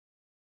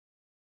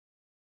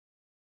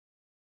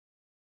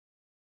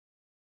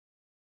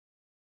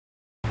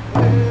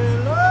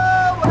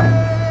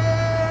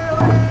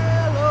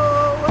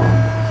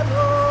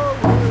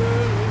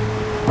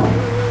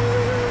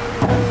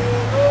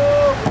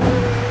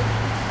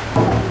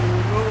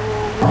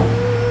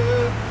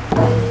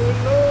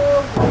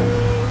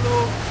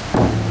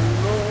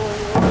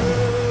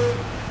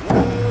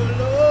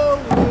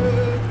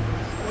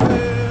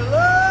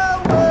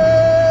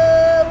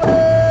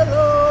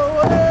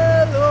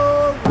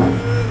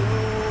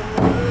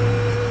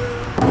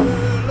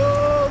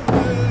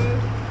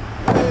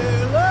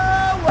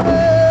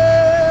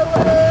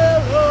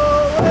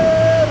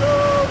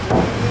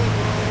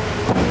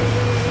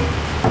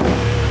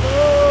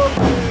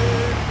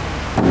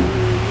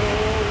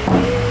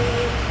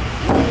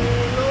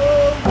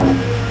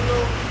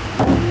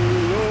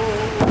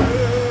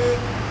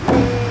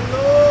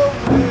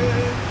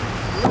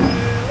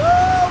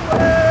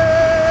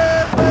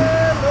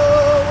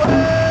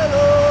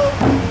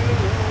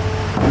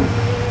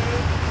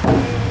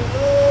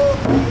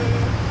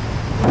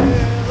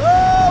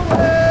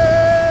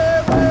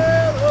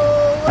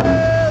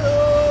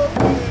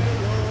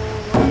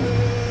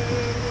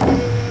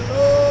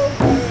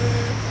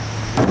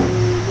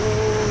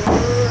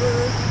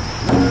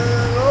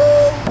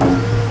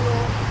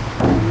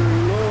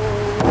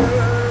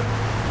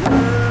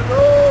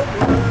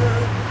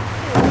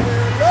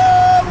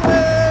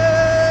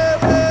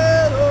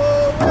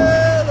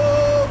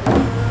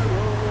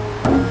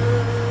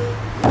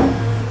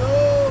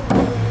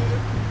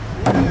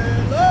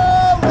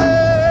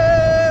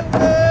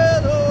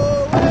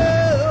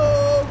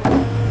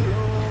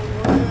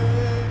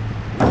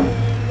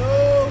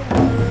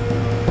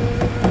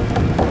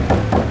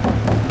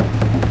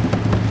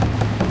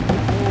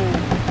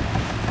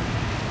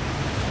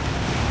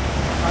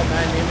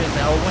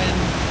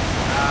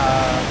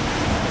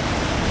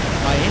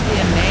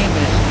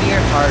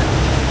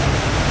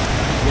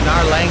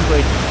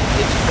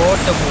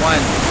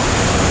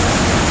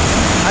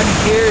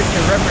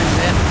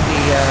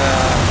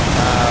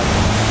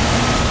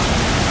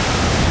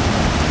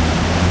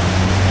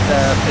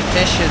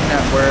petition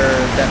that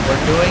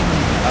we're doing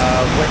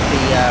with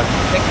the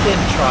Pickton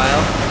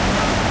trial,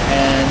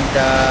 and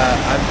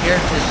I'm here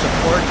to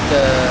support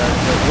the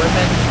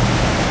women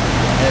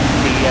and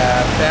the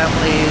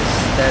families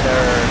that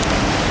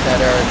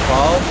are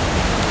involved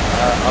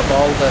of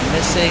all the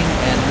missing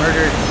and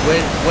murdered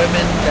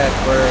women that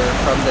were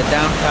from the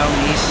downtown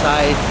east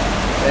side,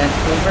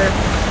 Vancouver.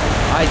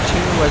 I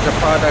too was a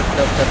product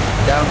of the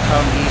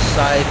downtown east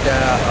side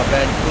of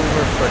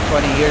Vancouver for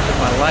 20 years of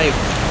my life.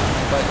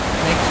 But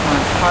it makes my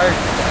heart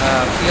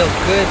feel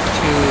good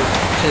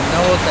to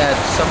know that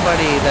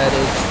somebody that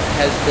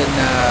has been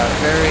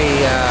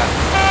very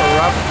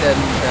corrupt and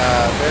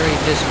very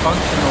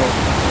dysfunctional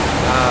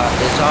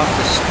is off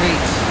the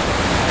streets,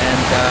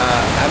 and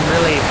I'm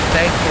really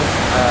thankful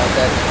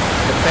that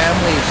the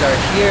families are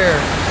here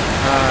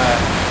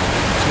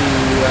to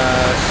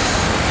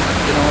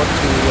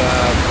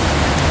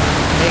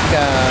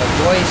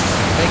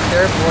make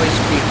their voice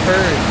be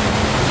heard,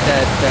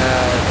 that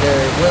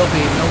there will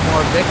be no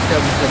more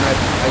victims. And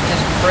I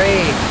just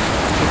pray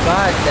to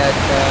God that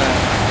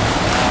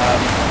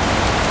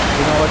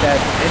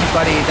that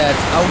anybody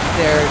that's out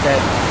there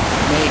that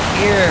may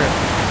hear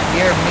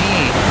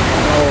me,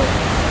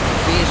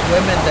 these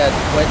women that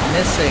went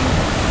missing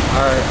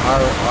are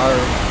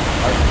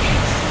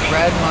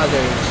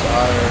grandmothers,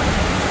 our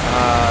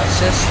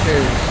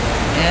sisters,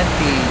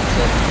 aunties,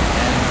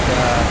 and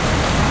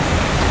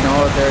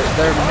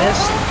they're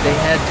missed. They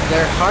had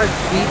their heart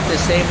beat the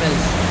same as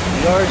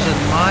yours and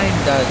mine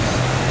does,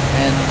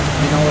 and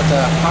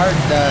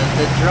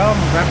the drum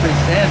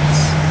represents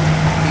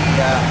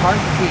the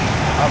heartbeat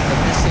of the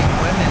missing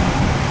women.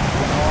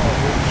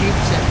 It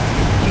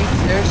keeps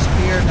their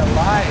spirit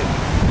alive,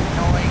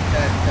 knowing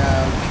that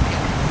we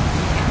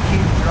can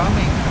keep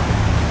drumming,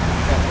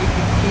 that we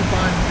can keep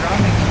on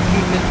drumming and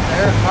keeping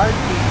their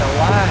heartbeat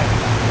alive.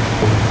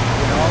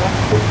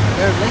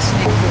 They're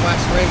listening to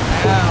us right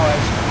now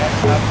as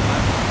I'm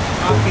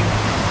talking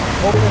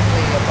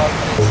openly about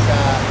this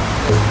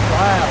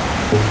trial.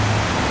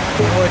 I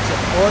know it's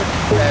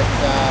important that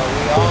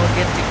we all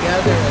get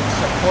together and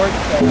support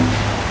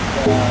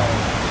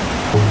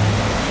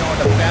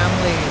the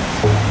families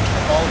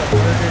of all the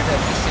murdered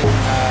and missing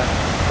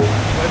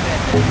women.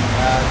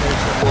 And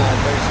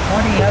there's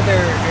 20 other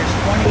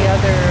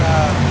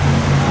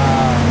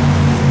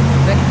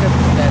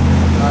victims that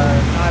are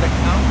not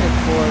accounted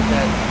for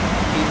that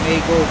he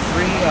may go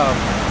free of,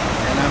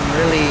 and I'm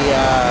really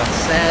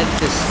sad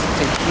to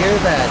hear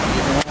that,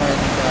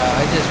 and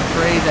I just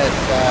pray that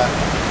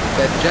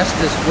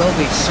justice will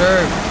be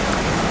served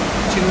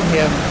to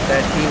him,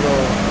 that he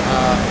will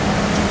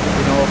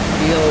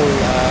feel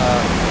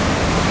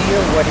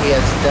what he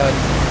has done,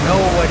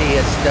 know what he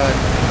has done,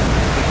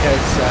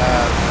 because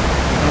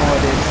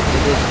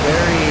it is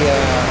very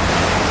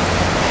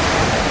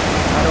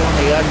not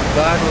only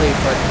ungodly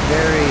but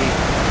very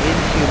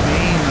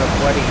inhumane of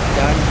what he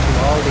done to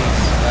all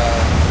these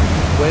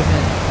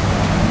women.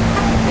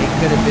 They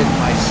could have been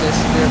my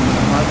sister,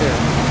 my mother.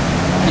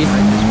 I just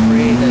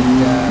pray that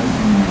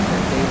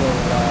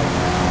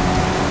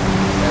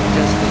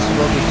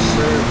will be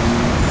served.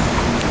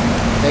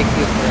 Thank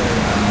you for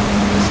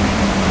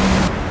listening.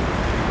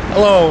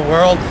 Hello,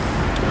 world.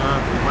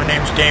 My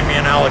name's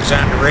Damien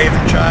Alexander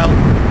Ravenchild.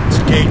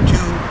 It's day 2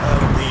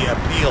 of the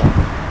appeal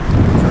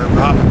for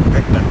Robert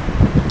Pickton.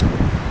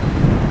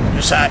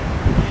 Just had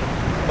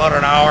about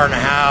an hour and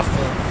a half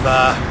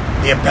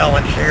of the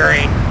appellant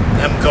hearing,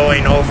 them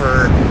going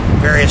over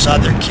various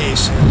other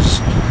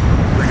cases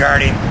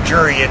regarding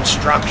jury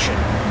instruction,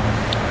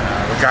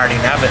 regarding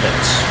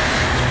evidence.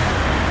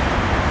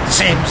 It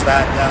seems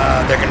that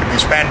they're going to be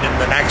spending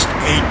the next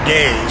 8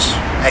 days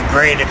at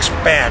great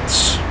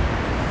expense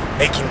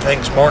making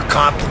things more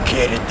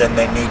complicated than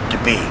they need to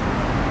be.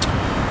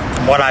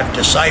 From what I've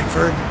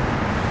deciphered,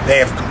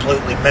 they have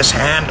completely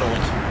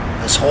mishandled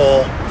this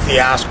whole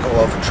fiasco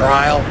of a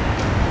trial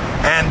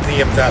and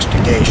the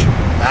investigation.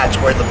 That's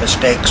where the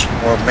mistakes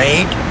were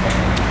made.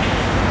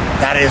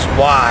 That is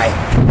why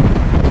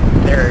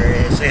there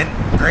is in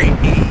great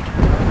need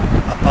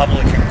of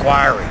public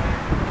inquiry,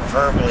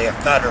 preferably a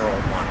federal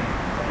one.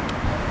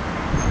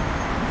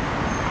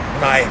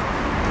 When I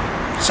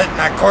sit in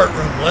that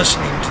courtroom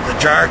listening to the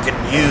jargon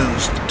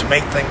used to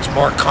make things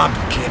more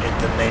complicated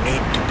than they need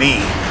to be,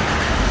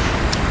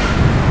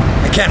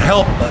 I can't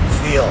help but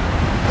feel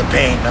the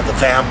pain of the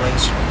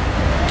families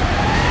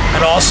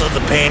and also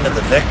the pain of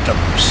the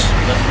victims.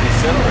 That's pretty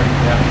similar,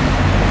 yeah.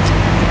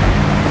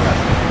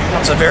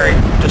 It's a very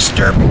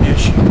disturbing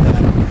issue that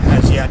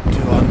has yet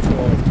to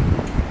unfold.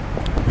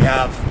 We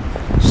have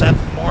 7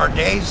 more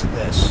days of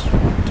this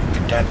to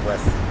contend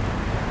with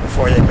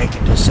before they make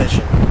a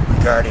decision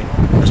regarding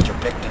Mr.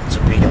 Pickton's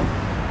appeal.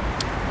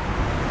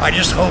 I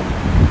just hope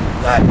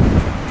that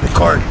the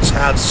courts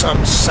have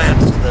some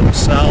sense of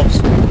themselves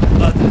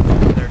other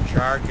than their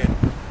jargon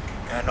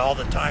and all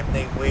the time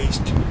they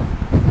waste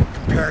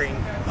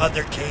comparing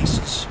other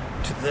cases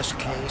to this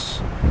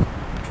case.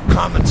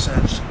 Common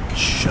sense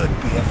should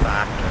be a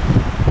factor.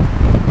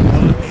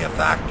 Will it be a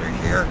factor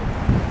here?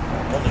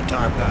 Only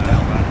time will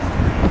tell.